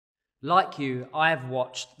Like you, I have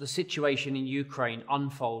watched the situation in Ukraine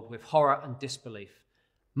unfold with horror and disbelief.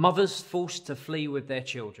 Mothers forced to flee with their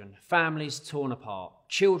children, families torn apart,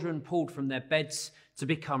 children pulled from their beds to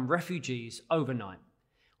become refugees overnight.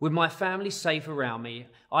 With my family safe around me,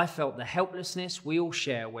 I felt the helplessness we all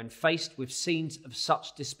share when faced with scenes of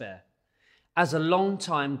such despair. As a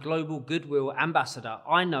long-time global goodwill ambassador,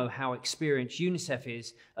 I know how experienced UNICEF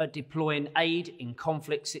is at deploying aid in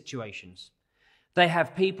conflict situations. They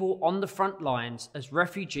have people on the front lines as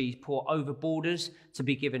refugees pour over borders to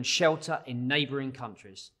be given shelter in neighbouring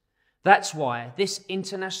countries. That's why this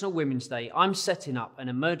International Women's Day, I'm setting up an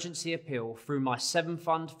emergency appeal through my 7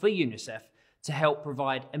 Fund for UNICEF to help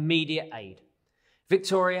provide immediate aid.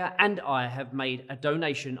 Victoria and I have made a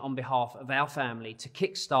donation on behalf of our family to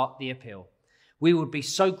kickstart the appeal. We would be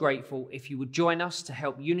so grateful if you would join us to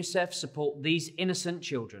help UNICEF support these innocent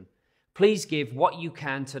children. Please give what you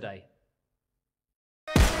can today.